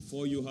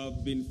for you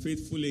have been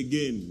faithful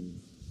again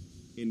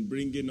in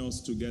bringing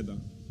us together.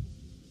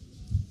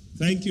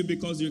 Thank you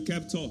because you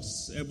kept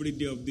us every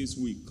day of this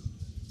week.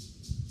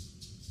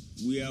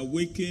 We are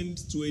awakened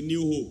to a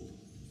new hope,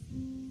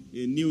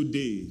 a new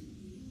day,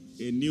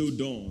 a new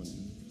dawn,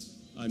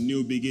 and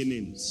new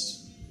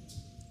beginnings.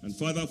 And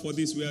Father, for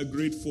this we are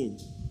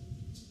grateful,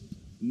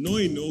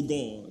 knowing, O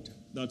God,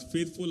 that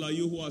faithful are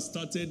you who has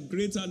started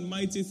great and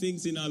mighty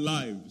things in our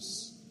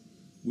lives.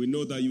 We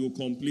know that you will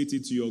complete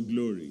it to your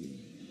glory.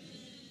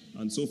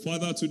 And so,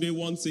 Father, today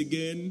once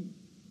again,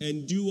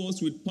 endue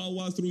us with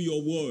power through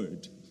your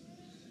word,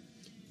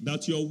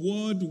 that your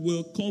word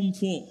will come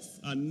forth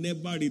and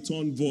never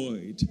return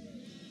void.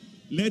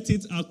 Let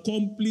it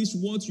accomplish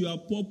what you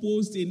have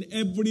purposed in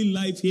every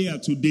life here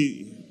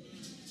today.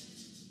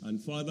 And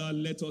Father,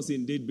 let us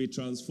indeed be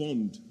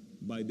transformed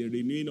by the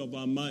renewing of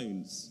our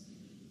minds,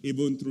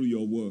 even through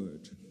your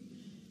word.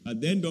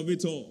 At the end of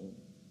it all,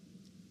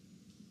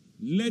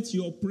 let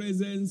your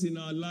presence in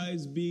our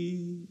lives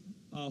be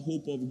our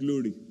hope of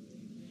glory.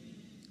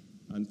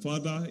 And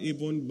Father,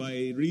 even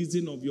by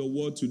reason of your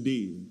word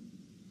today,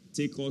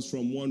 take us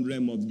from one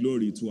realm of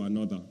glory to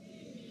another.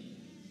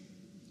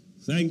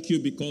 Thank you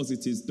because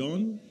it is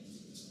done.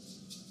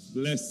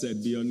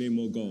 Blessed be your name,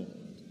 O God.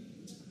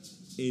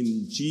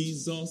 In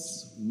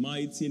Jesus'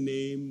 mighty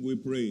name we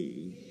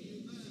pray.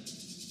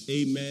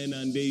 Amen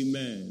and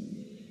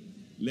amen.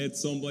 Let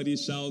somebody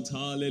shout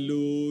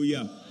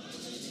hallelujah.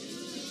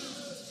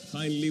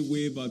 Kindly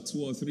wave at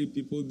 2 or 3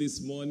 people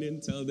this morning.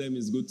 Tell them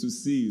it's good to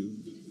see you.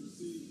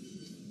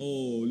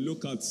 Oh,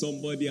 look at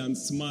somebody and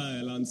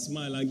smile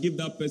and give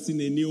that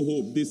person a new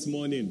hope this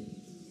morning.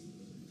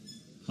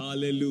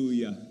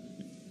 Hallelujah.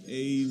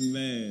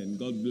 Amen.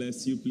 God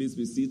bless you. Please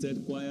be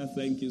seated, choir.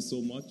 Thank you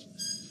so much.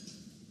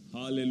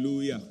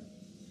 Hallelujah.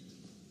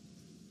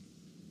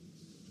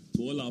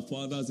 To all our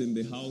fathers in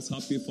the house,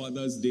 happy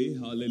Father's Day.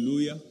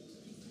 Hallelujah.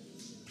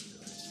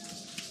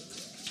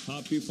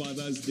 Happy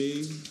Father's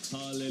Day.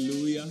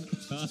 Hallelujah.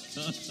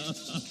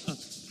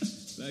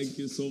 Thank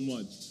you so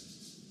much.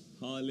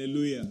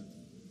 Hallelujah.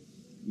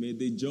 May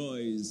the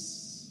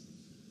joys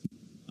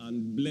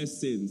and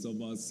blessings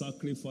of our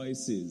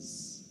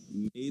sacrifices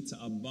may it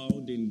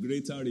abound in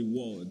greater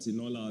rewards in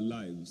all our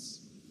lives.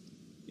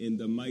 In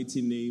the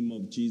mighty name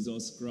of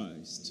Jesus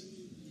Christ.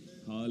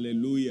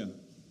 Hallelujah.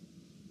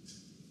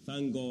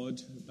 Thank God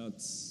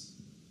that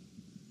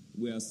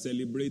we are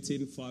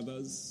celebrating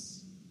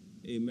fathers.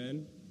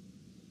 Amen.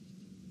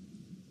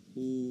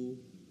 Who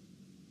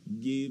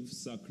give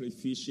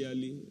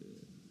sacrificially,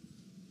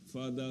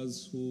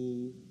 fathers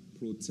who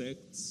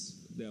protect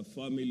their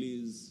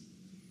families,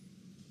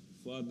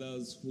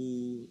 fathers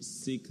who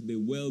seek the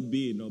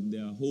well-being of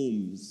their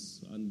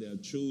homes and their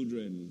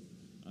children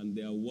and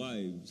their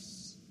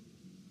wives.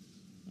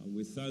 And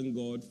we thank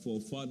God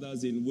for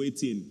fathers in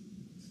waiting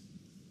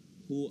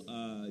who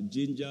are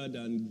gingered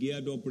and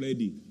geared up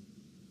ready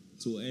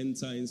to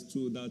enter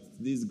into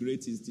this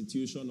great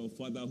institution of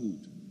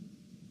fatherhood.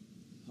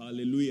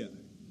 Hallelujah.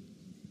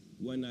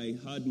 When I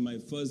had my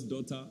first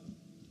daughter,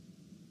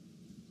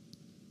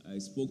 I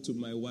spoke to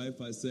my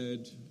wife. I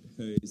said,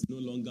 it's no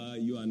longer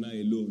you and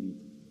I alone.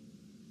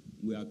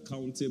 We are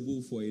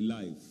accountable for a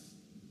life.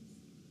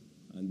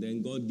 And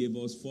then God gave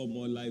us 4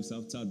 more lives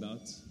after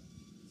that.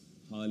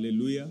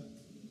 Hallelujah.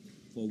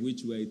 For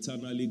which we are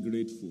eternally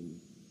grateful.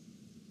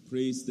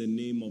 Praise the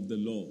name of the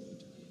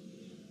Lord.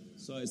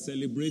 So I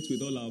celebrate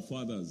with all our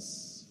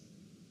fathers.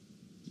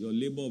 Your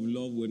labor of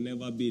love will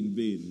never be in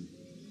vain.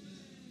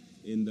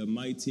 In the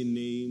mighty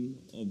name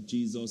of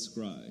Jesus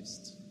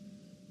Christ.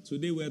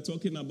 Today we are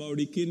talking about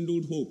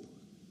rekindled hope.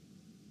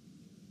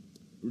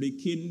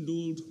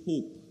 Rekindled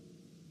hope.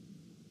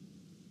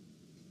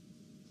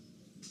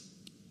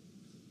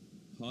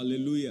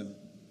 Hallelujah.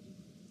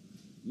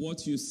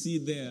 What you see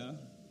there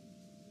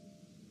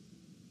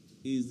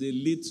is a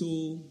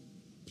little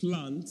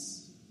plant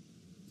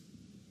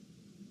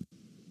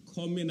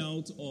coming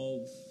out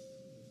of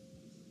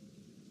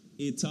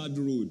a tarred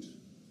road,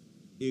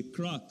 a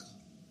crack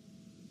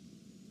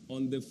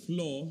on the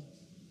floor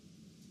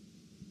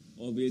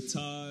of a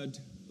tarred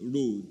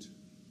road.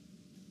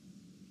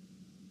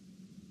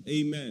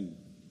 Amen.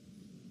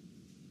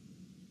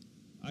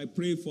 I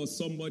pray for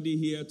somebody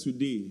here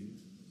today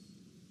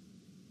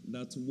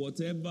that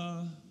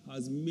whatever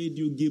has made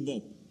you give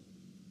up,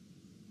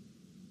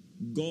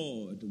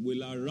 God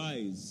will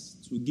arise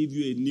to give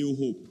you a new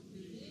hope,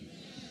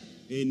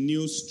 a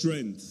new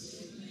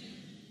strength,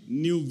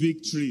 new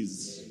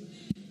victories.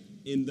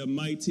 In the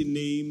mighty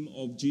name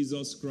of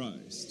Jesus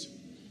Christ.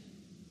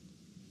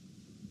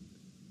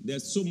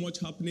 There's so much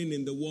happening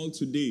in the world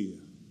today,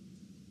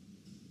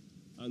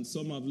 and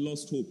some have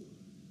lost hope.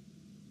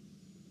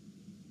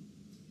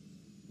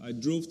 I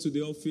drove to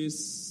the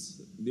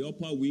office the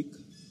upper week,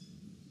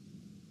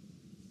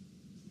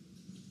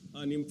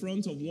 and in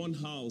front of one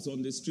house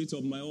on the street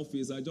of my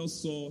office, I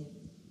just saw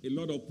a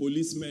lot of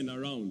policemen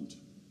around.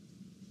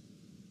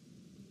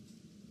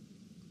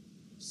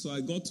 So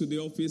I got to the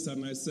office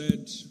and I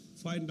said,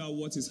 find out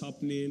what is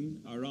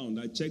happening around.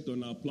 I checked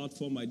on our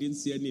platform. I didn't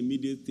see any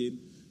immediate thing.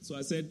 So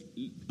I said,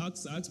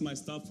 ask my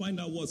staff, find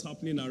out what's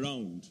happening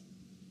around.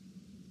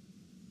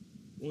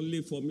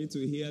 Only for me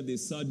to hear the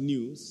sad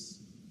news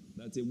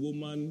that a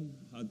woman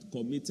had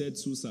committed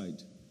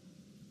suicide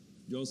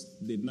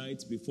just the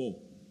night before.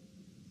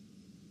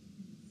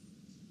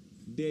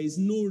 There is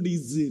no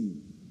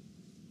reason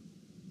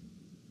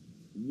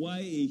why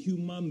a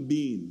human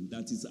being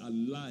that is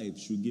alive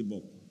should give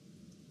up.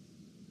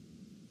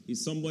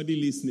 Is somebody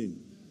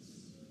listening?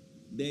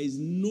 There is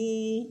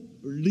no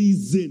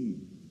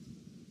reason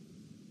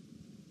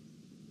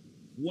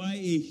why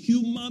a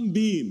human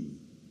being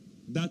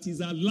that is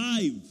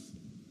alive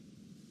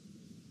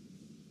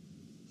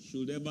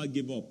should ever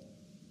give up.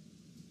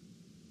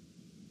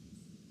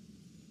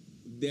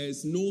 There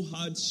is no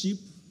hardship.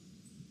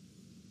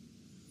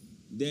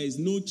 There is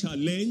no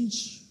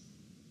challenge.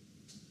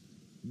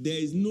 There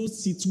is no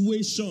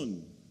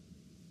situation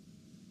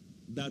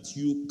that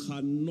you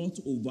cannot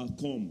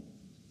overcome.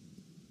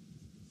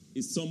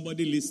 Is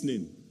somebody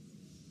listening?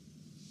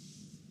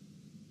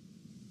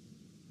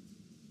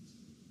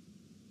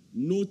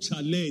 No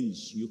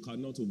challenge you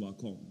cannot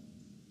overcome.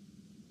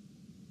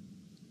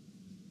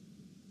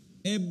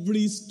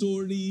 Every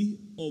story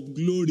of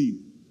glory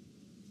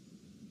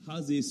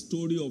has a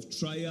story of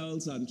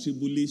trials and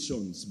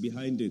tribulations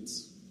behind it.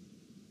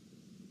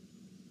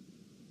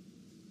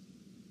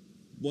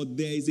 But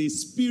there is a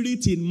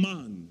spirit in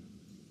man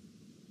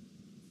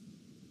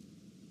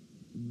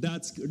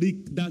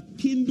that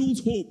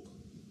kindles hope.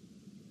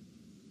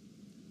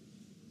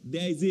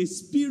 There is a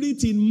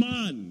spirit in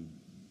man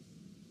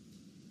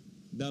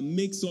that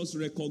makes us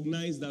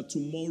recognize that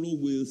tomorrow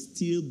will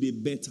still be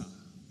better.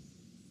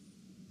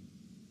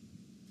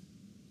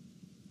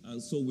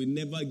 And so we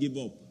never give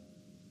up.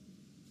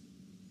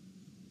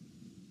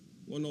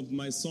 One of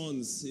my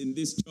sons in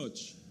this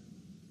church,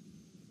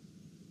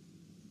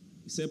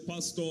 he said,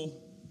 "Pastor,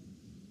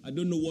 I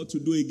don't know what to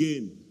do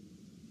again."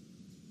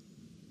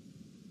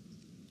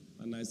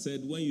 And I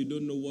said, when you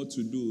don't know what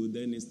to do,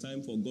 then it's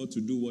time for God to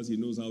do what he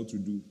knows how to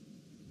do.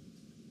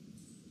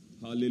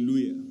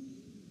 Hallelujah.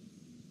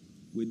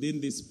 Within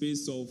the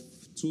space of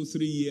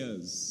 2-3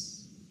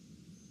 years,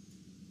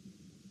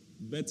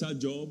 better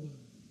job,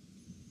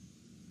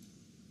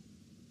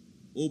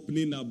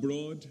 opening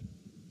abroad.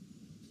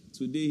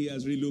 Today he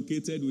has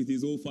relocated with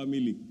his whole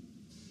family.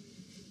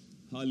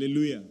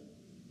 Hallelujah.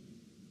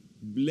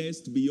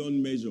 Blessed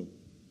beyond measure.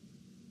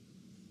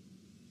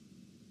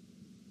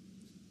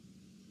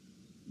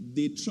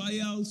 The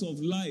trials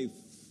of life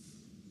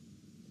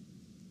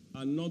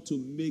are not to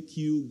make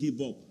you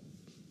give up.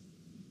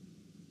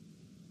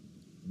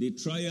 The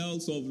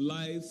trials of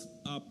life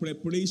are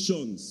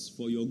preparations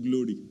for your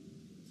glory.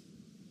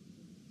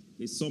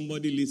 Is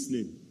somebody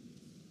listening?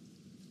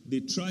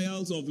 The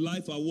trials of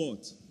life are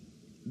what?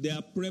 They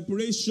are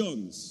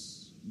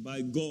preparations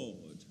by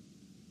God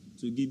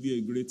to give you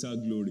a greater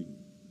glory.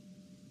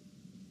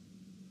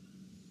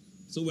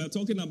 So we are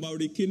talking about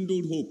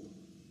rekindled hope.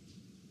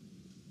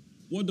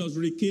 What does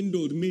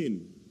rekindled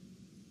mean?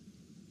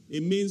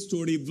 It means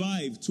to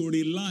revive, to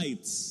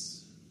relight.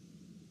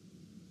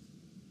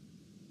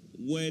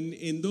 When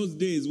in those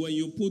days, when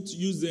you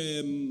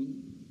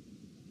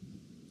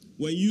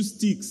use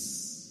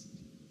sticks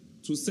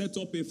to set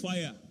up a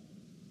fire,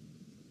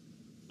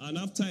 and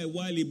after a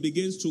while it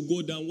begins to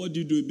go down, what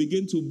do? You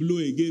begin to blow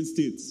against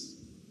it.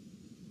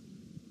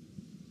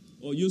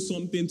 Or use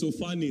something to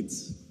fan it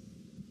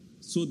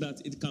so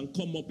that it can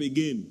come up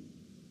again.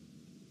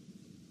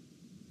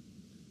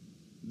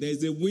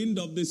 There's a wind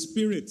of the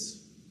Spirit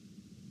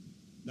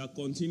that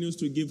continues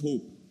to give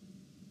hope.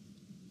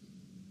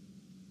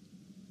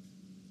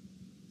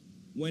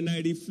 When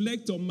I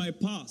reflect on my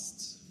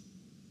past,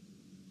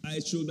 I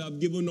should have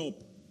given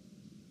up.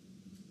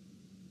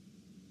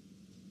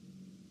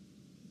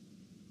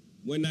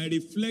 When I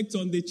reflect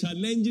on the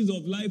challenges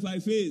of life I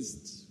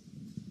faced,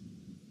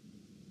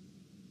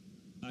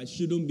 I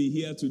shouldn't be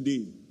here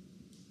today.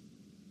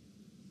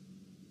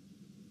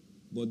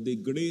 But the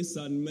grace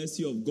and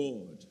mercy of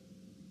God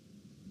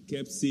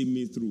kept seeing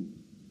me through.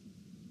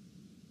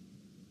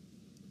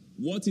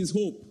 What is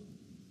hope?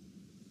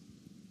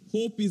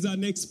 Hope is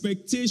an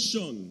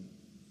expectation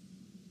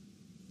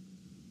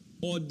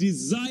or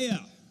desire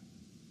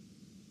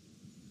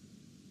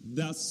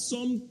that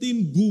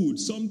something good,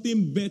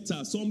 something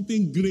better,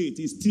 something great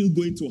is still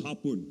going to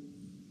happen.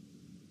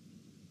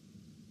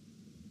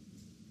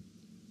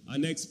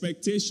 An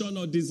expectation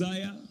or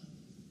desire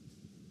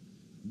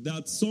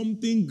that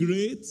something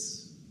great,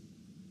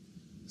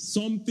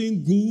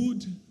 something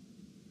good,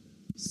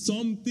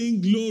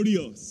 something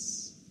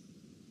glorious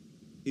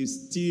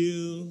is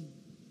still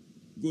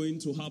going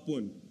to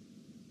happen.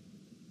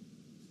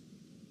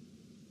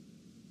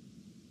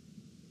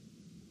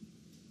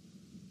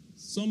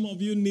 Some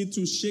of you need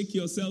to shake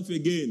yourself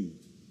again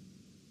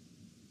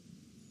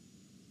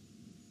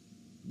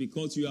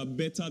because you are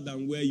better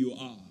than where you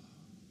are.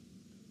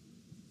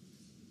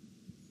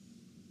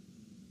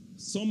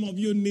 Some of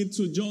you need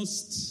to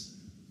just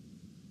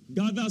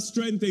gather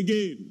strength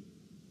again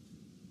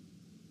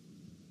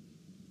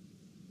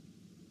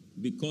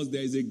Because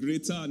there is a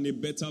greater and a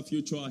better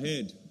future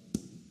ahead.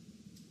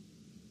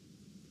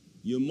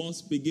 You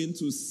must begin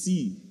to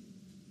see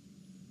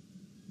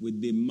with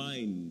the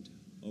mind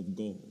of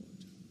God.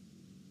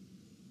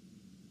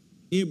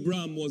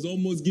 Abraham was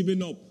almost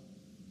giving up.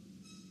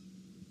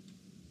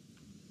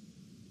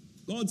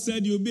 God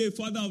said, you'll be a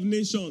father of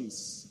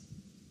nations.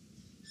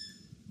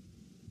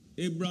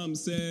 Abraham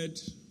said,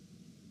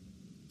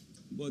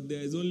 but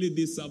there is only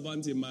this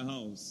servant in my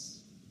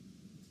house.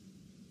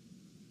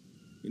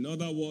 In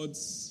other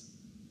words,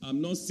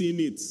 I'm not seeing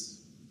it.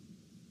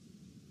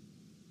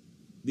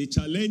 The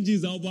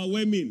challenges are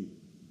overwhelming.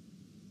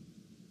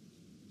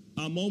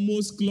 I'm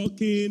almost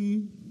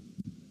clocking.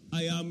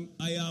 I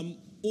am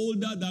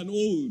older than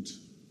old.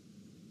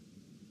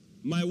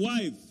 My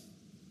wife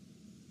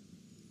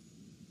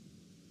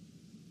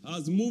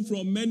has moved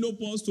from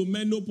menopause to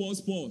menopause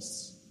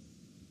pause.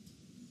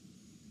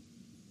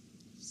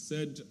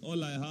 Said,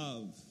 all I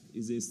have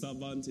is a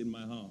servant in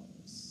my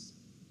house.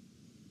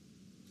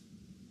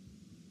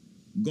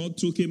 God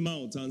took him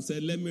out and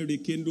said, let me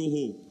rekindle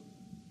hope.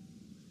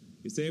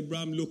 He said,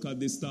 Abraham, look at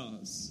the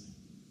stars.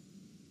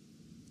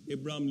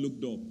 Abraham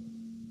looked up.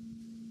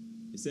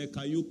 He said,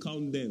 can you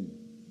count them?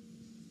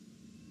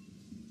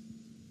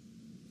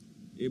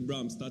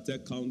 Abraham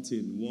started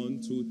counting.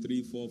 1, 2,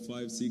 3, 4,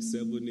 5, 6,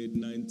 7, 8,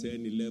 9,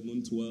 10,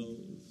 11, 12.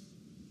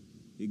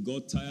 He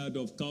got tired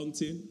of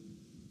counting.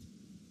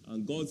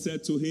 And God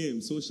said to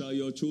him, so shall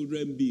your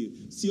children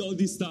be. See all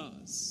these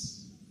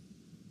stars.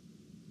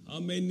 How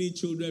many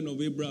children of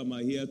Abraham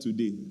are here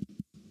today?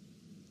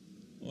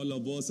 All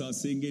of us are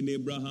singing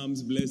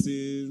Abraham's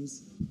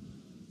blessings.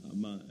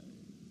 Amen.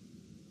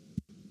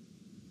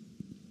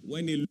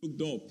 When he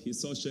looked up, he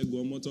saw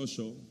Segun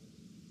Omotosho.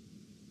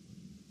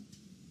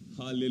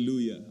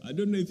 Hallelujah. I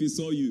don't know if he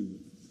saw you.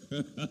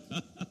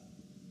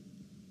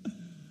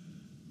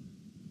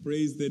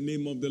 Praise the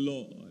name of the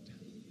Lord.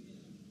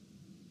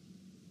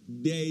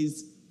 There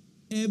is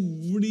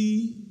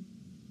every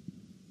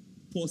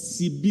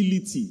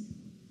possibility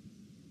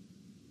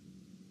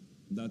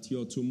that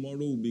your tomorrow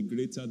will be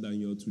greater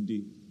than your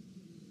today.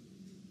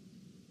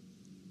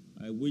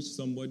 I wish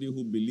somebody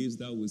who believes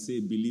that will say,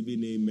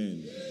 believing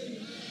amen.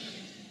 Amen.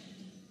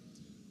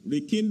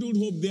 Rekindled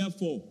hope,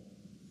 therefore,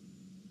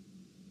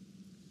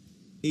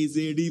 is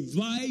a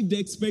revived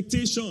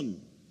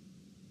expectation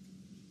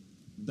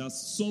that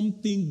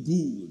something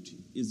good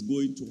is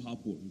going to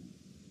happen.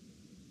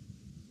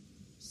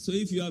 So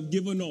if you have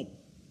given up,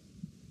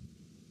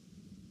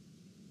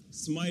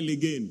 smile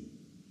again.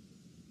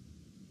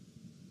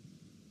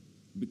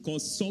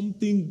 Because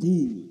something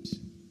good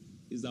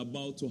is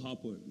about to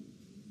happen.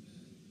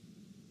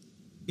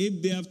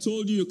 If they have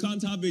told you you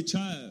can't have a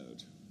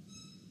child,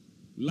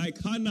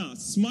 like Hannah,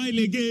 smile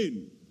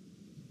again.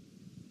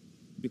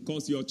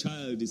 Because your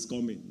child is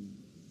coming.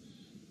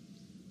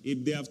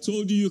 If they have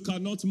told you you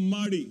cannot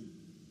marry,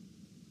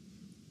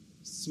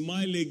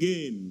 smile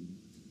again.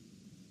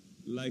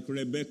 Like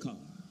Rebecca,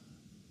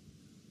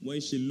 when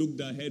she looked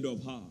ahead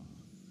of her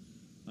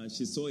and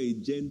she saw a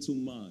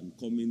gentleman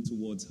coming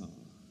towards her.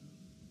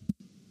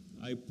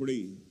 I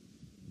pray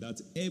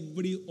that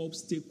every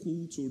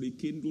obstacle to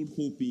rekindled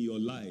hope in your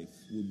life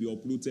will be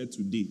uprooted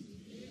today.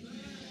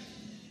 Amen.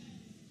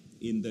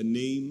 In the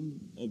name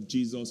of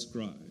Jesus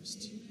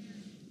Christ.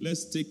 Amen.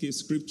 Let's take a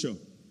scripture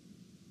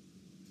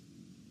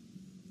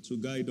to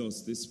guide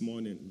us this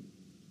morning.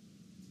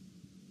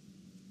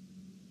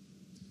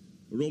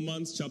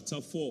 Romans chapter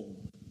 4,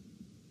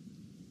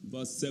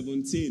 verse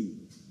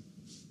 17.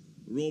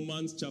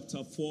 Romans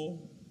chapter 4,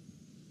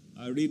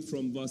 I read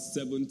from verse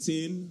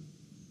 17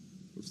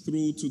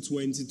 through to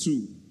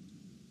 22.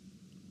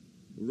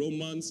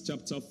 Romans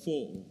chapter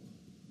 4,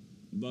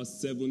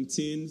 verse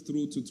 17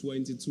 through to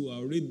 22.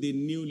 I'll read the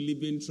New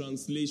Living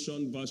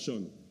Translation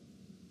version.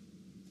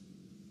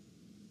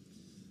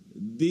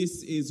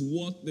 This is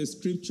what the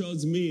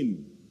scriptures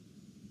mean.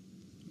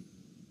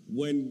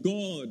 When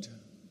God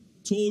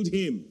told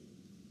him,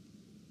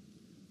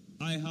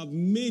 I have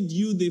made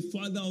you the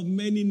father of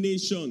many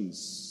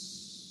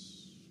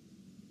nations.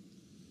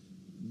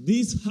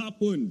 This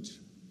happened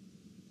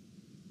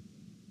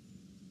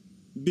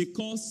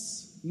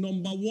because,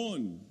 number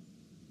one,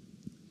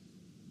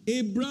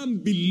 Abraham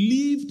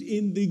believed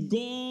in the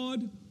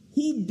God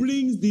who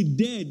brings the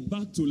dead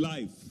back to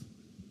life.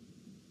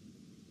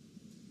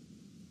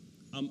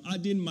 I'm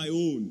adding my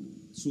own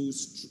to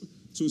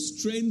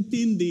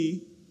strengthen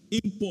the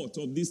import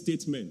of this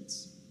statement.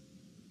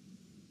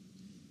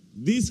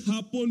 This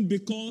happened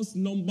because,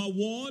 number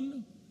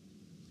one,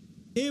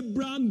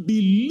 Abraham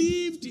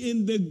believed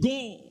in the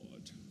God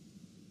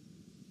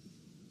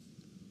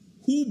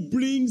who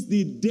brings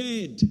the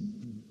dead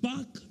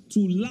back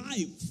to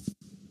life.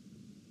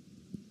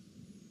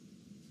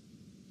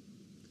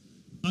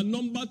 And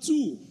number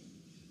two,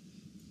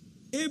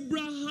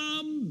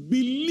 Abraham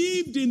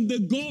believed in the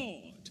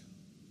God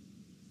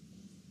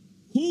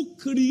who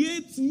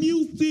creates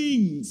new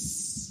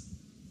things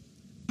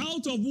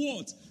out of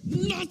what?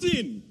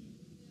 Nothing.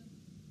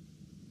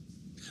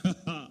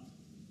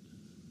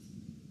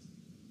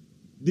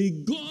 The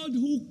God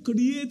who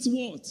creates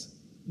what?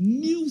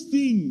 New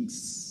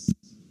things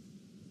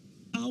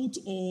out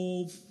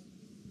of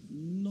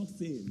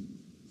nothing.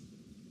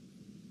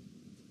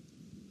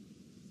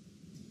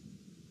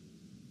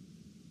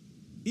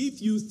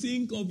 If you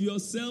think of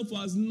yourself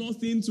as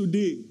nothing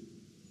today,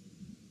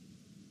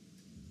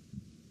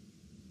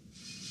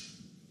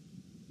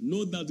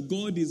 know that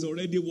God is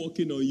already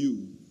working on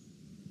you,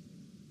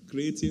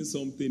 creating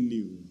something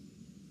new.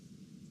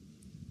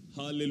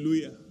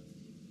 Hallelujah.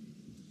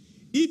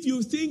 If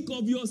you think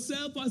of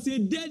yourself as a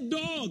dead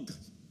dog,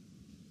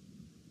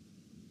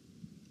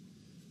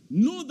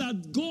 know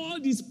that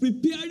God is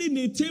preparing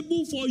a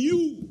table for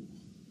you,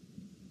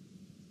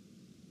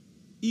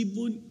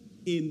 even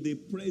in the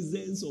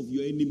presence of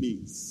your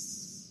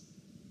enemies.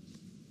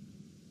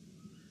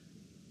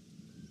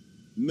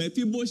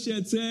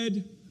 Mephibosheth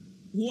said,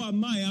 "Who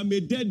am I? I'm a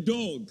dead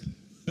dog."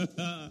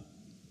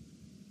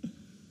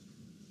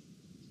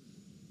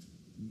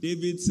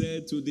 David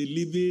said, "To the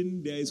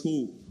living there is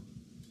hope.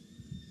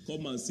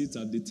 Come and sit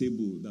at the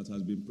table that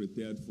has been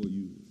prepared for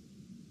you."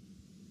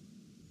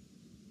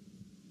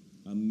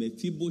 And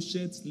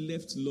Mephibosheth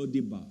left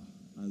Lo-debar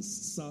and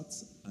sat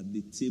at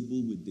the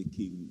table with the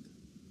king.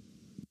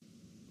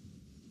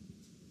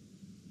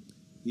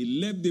 He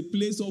left the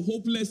place of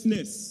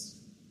hopelessness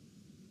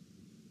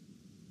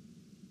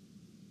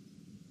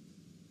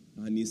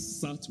and he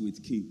sat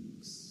with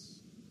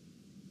kings.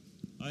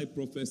 I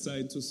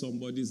prophesy to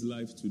somebody's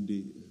life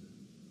today.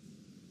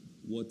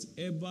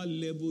 Whatever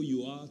level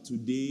you are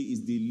today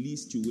is the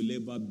least you will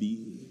ever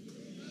be.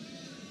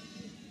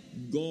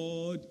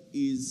 God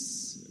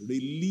is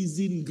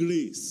releasing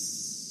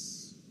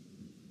grace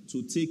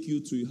to take you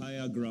to a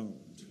higher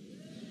ground,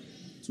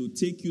 to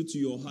take you to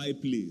your high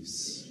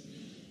place.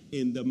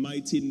 In the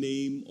mighty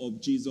name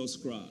of Jesus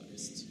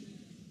Christ.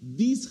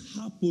 This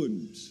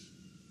happened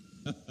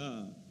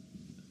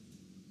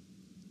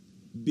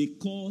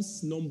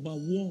because, number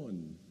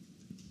one,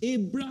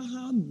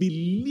 Abraham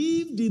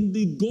believed in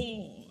the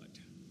God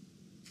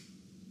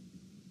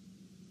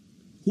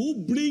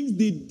who brings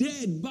the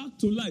dead back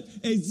to life.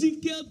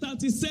 Ezekiel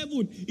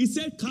 37, he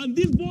said, "Can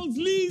these bones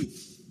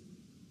live?"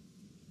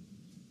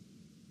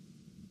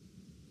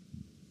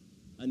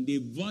 And the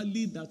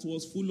valley that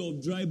was full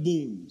of dry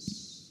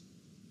bones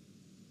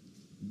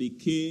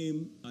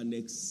became an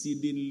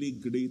exceedingly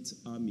great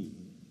army.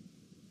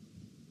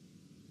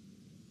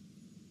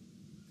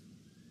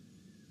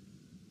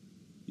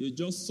 You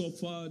just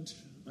suffered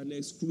an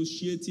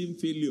excruciating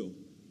failure.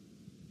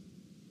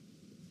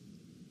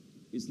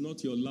 It's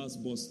not your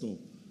last bus stop.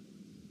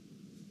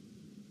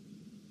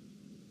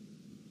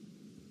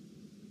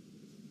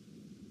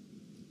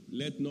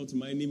 Let not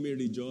my enemy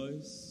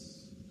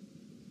rejoice.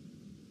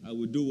 I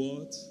will do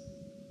what?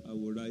 I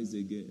will rise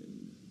again.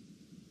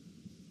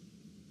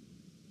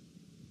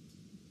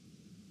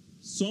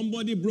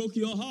 Somebody broke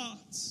your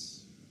heart.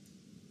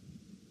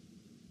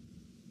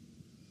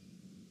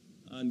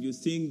 And you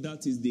think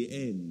that is the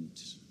end.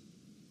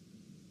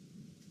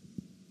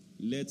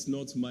 Let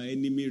not my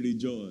enemy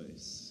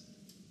rejoice.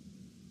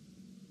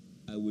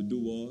 I will do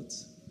what?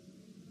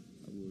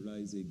 I will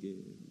rise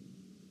again.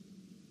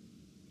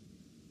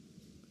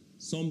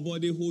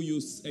 Somebody who you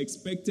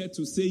expected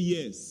to say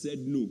yes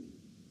said no.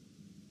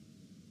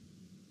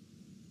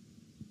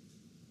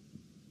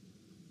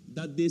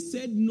 That they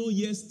said no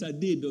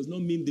yesterday does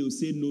not mean they will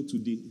say no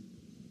today.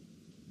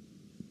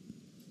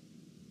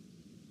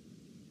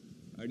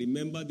 I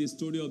remember the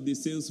story of the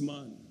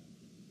salesman.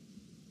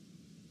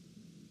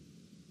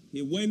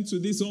 He went to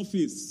this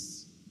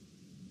office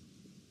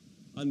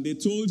and they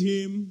told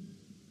him,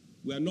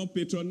 "We are not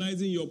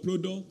patronizing your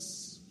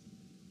products.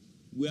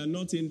 We are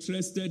not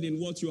interested in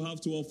what you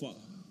have to offer."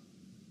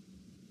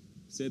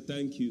 He said,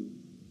 "Thank you."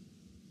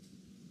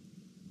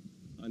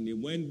 And he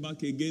went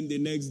back again the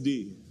next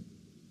day.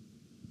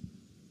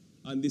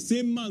 And the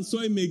same man saw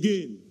him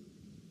again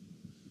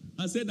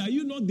and said, "Are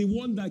you not the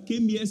one that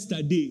came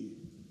yesterday?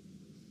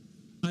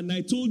 And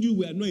I told you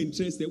we are not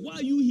interested. Why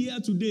are you here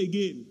today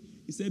again?"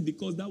 He said,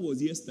 "Because that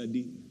was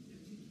yesterday.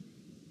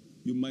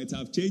 You might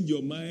have changed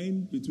your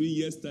mind between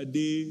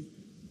yesterday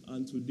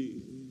and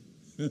today."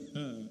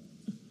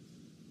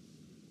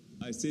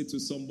 I say to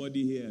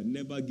somebody here,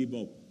 never give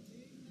up.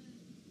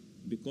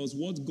 Because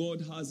what God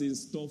has in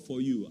store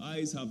for you,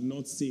 eyes have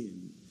not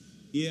seen,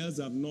 ears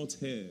have not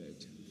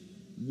heard.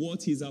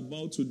 What he's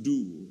about to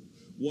do,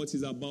 what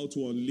he's about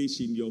to unleash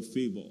in your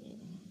favor.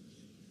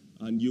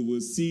 And you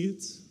will see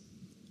it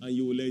and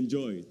you will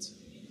enjoy it.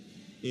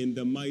 In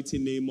the mighty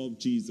name of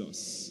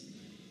Jesus.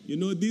 You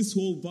know, this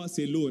whole verse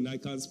alone, I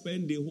can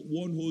spend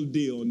one whole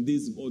day on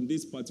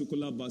this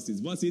particular verses.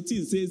 Verse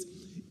 18 says,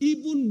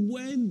 "Even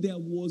when there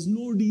was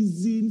no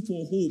reason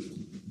for hope."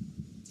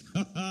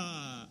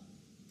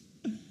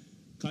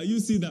 Can you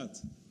see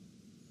that?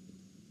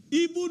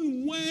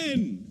 Even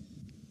when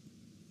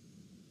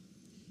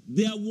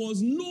there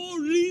was no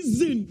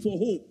reason for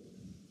hope,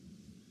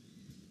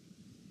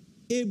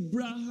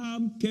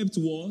 Abraham kept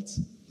what?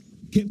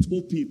 Kept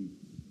hoping.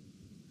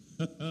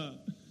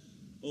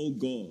 Oh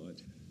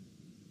God.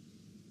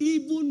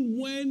 even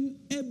when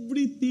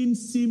everything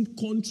seemed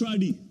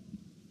contrary,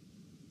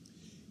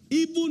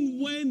 even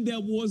when there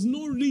was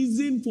no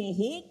reason for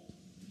hope,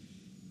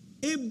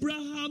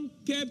 Abraham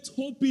kept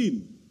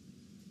hoping,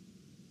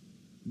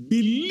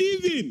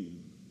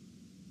 believing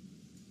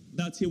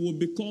that he would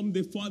become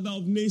the father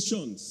of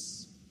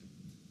nations.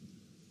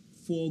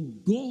 For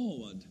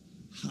God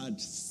had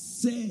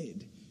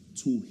said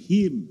to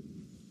him,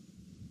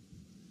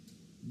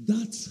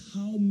 that's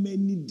how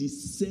many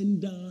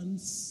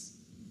descendants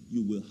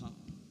you will have.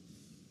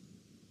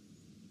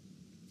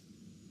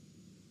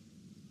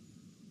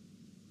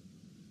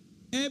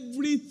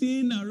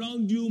 Everything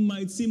around you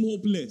might seem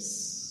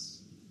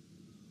hopeless.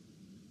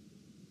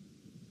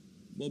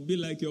 But be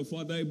like your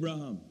father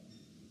Abraham.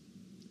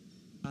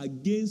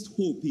 Against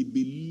hope, he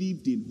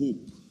believed in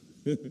hope.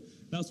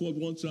 That's what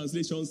one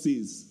translation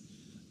says.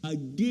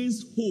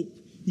 Against hope,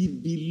 he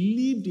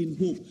believed in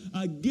hope.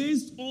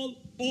 Against all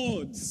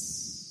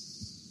odds,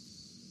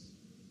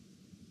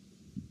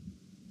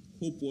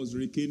 hope was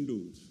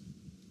rekindled.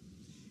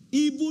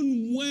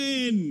 Even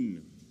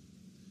when,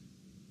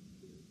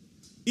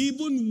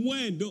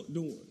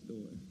 don't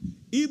worry.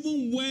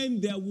 Even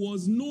when there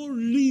was no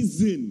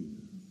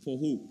reason for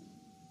hope.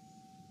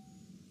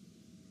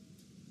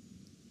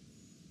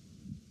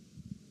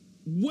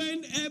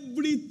 When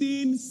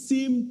everything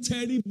seemed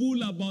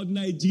terrible about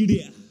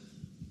Nigeria,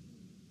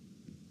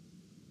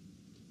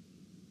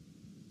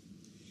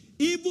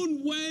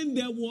 even when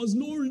there was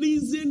no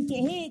reason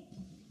for hope,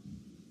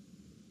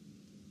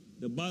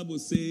 the Bible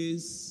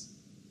says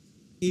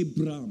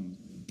Abraham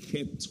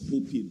kept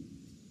hoping.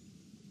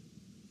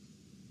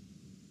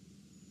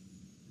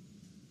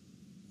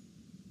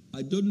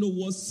 I don't know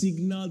what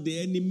signal the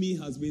enemy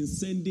has been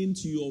sending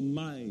to your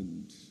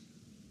mind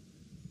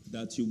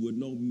that you will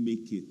not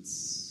make it.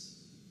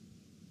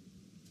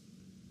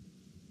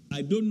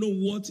 I don't know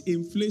what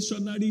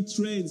inflationary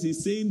trends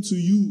he's saying to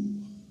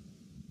you.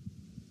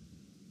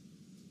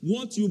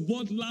 What you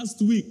bought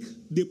last week,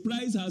 the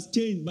price has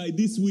changed by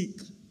this week.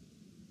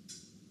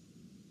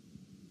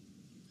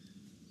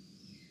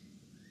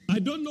 I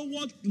don't know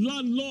what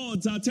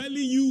landlords are telling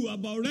you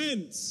about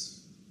rent.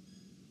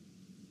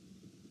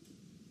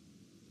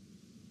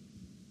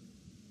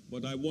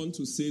 But I want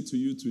to say to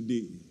you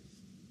today,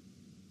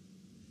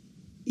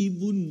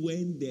 even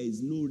when there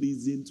is no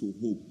reason to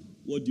hope,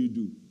 what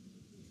do?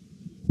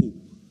 Hope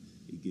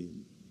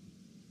again.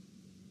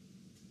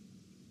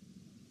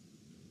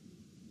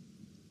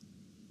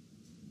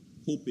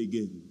 Hope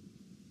again.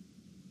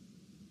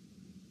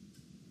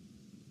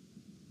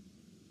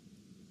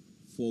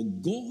 For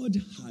God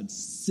had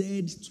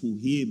said to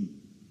him,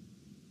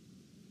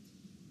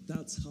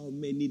 that's how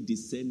many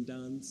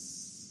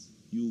descendants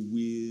you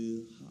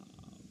will have.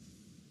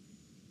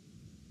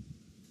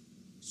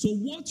 So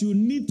what you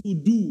need to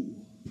do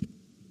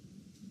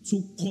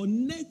to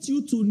connect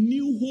you to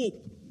new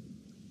hope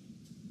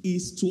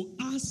is to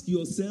ask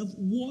yourself,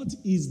 what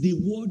is the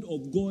word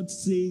of God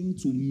saying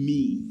to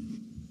me?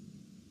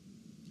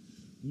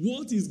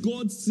 What is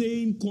God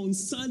saying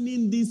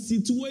concerning this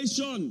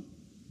situation?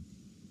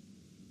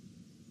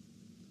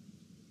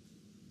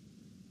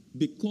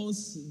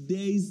 Because there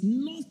is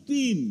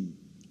nothing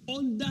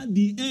under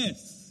the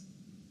earth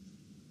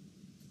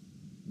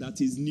that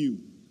is new.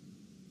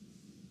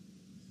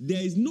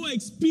 There is no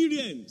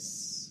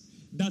experience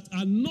that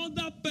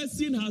another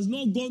person has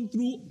not gone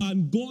through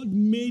and God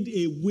made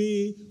a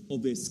way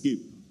of escape.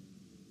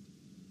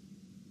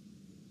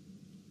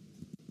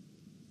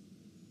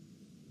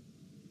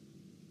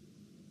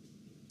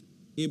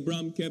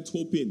 Abraham kept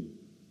hoping,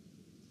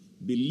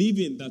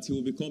 believing that he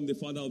will become the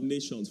father of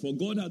nations. For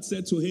God had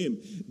said to him,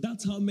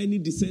 that's how many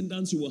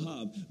descendants you will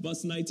have.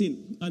 Verse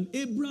 19, and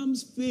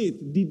Abraham's faith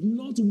did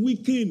not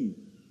weaken,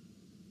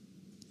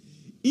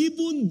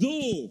 even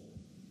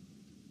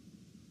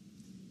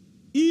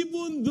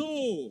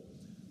though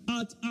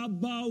at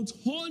about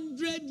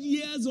 100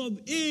 years of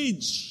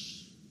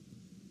age,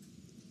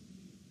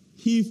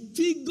 he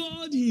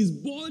figured his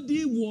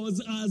body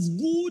was as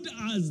good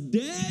as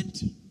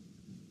dead,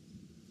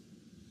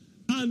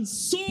 and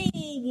so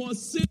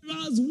was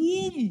Sarah's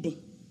womb.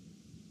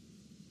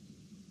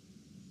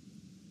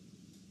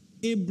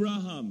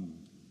 Abraham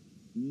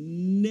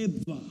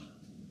never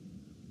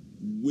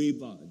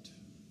wavered.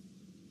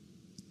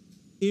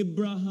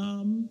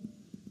 Abraham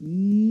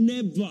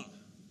never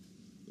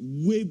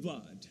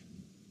wavered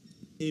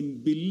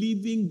in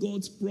believing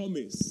God's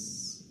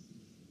promise.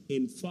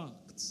 In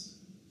fact,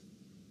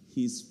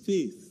 his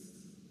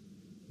faith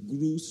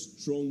grew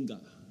stronger.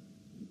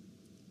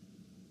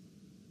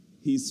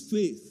 His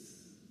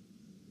faith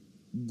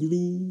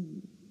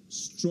grew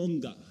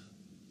stronger,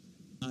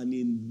 and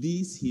in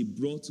this he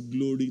brought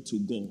glory to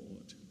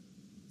God.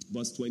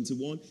 Verse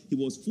 21, he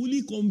was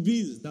fully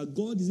convinced that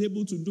God is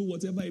able to do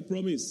whatever he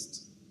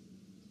promised.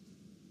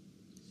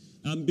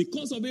 And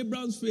because of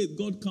Abraham's faith,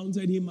 God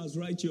counted him as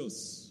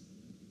righteous.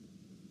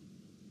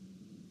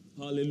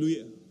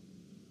 Hallelujah.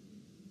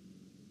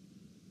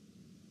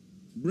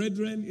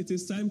 Brethren, it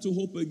is time to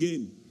hope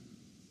again.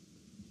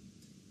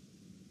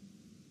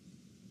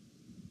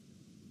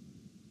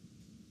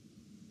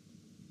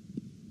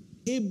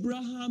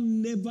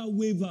 Abraham never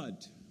wavered.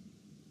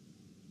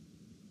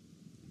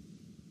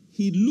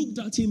 He looked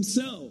at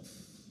himself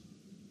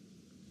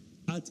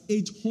at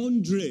age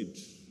 100.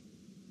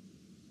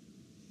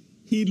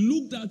 He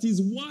looked at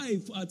his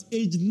wife at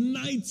age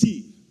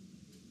 90.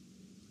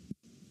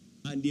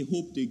 And he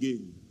hoped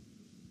again.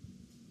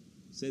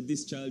 Said,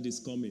 this child is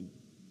coming.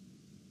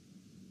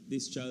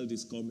 This child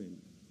is coming.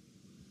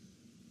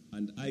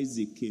 And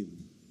Isaac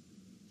came.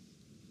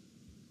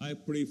 I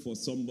pray for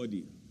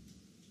somebody,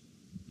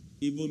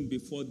 even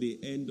before the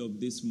end of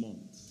this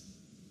month,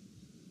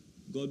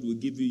 God will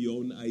give you your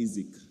own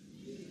Isaac.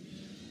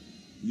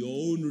 Your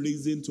own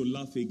reason to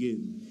laugh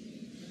again.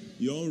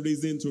 Your own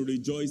reason to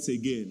rejoice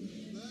again.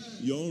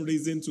 Your own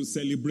reason to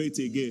celebrate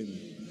again.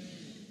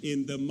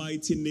 In the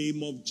mighty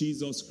name of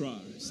Jesus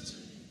Christ.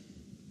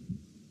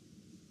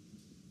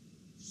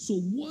 So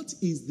what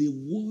is the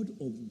word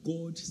of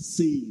God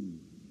saying?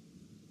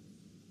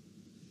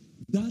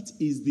 That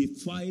is the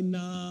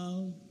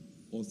final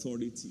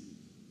authority.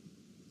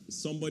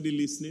 Is somebody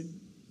listening?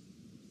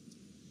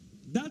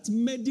 That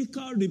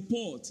medical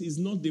report is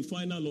not the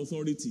final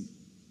authority.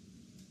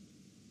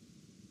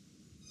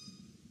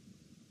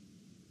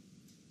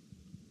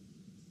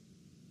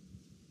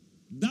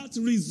 That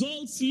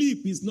result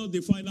slip is not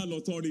the final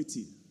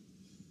authority.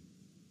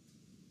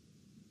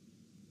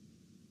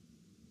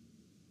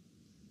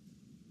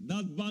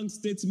 That bank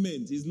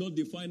statement is not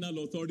the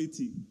final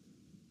authority.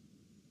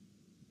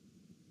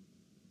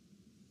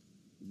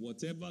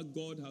 Whatever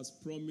God has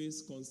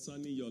promised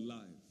concerning your life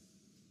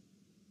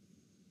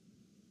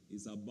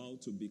is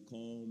about to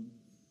become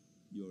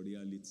your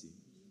reality.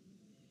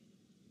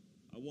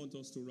 I want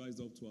us to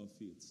rise up to our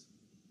feet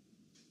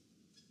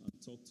and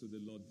talk to the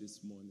Lord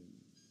this morning.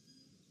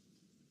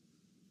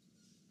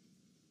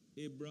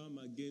 Abraham,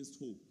 against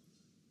hope,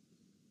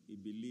 he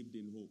believed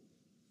in hope.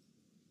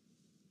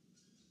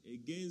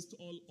 Against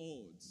all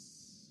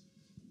odds,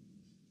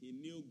 he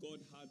knew God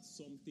had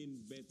something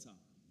better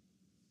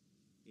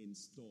in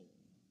store.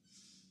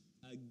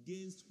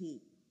 Against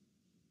hope,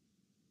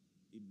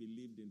 he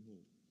believed in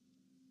hope.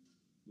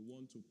 We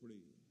want to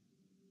pray.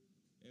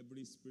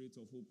 Every spirit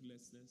of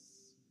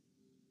hopelessness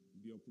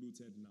be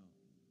uprooted now.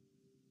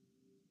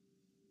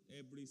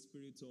 Every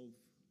spirit of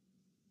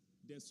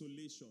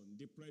desolation,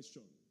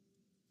 depression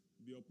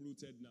be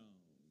uprooted now.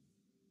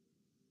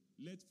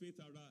 Let faith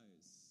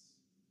arise.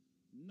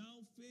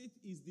 Now faith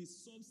is the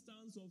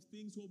substance of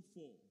things hoped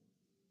for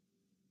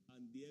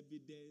and the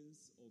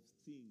evidence of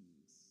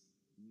things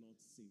not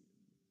seen.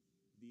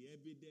 The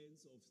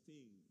evidence of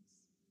things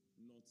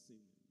not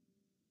seen.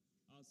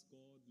 Ask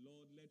God,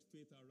 Lord, let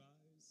faith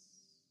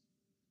arise,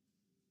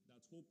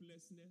 that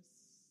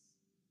hopelessness,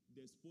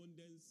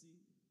 despondency,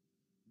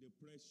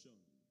 depression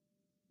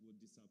will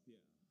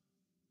disappear.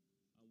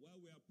 And while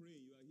we are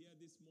praying, you are here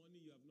this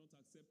morning, you have not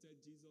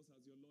accepted Jesus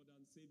as your Lord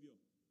and Savior.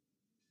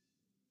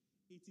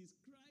 It is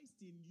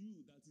Christ in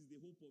you that is the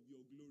hope of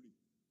your glory.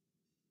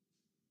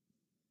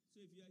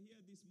 So if you are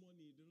here this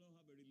morning, you do not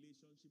have a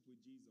relationship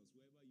with Jesus,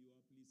 wherever you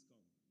are, please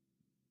come.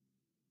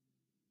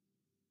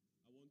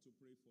 I want to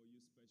pray for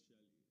you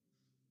specially.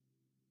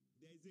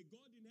 There is a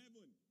God in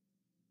heaven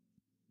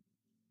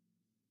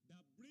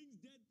that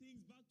brings dead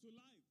things back to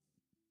life.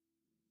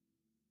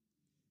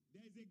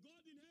 There is a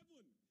God in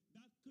heaven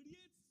that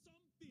creates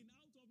something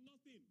out of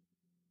nothing.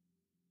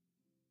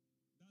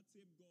 That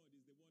same God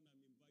is the one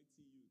I'm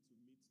inviting you to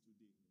meet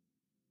today.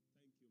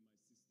 Thank you, my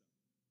sister.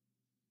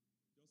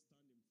 Just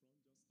stand in front,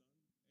 just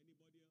stand.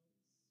 Anybody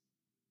else?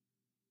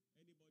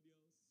 Anybody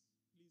else?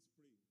 Please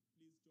pray.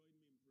 Please join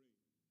me in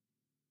praying.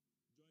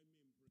 Join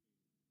me in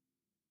praying.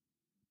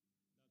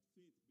 That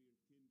faith be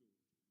rekindled.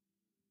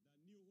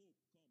 That new hope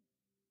come.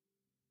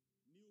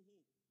 New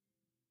hope.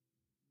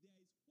 There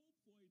is hope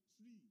for a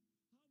tree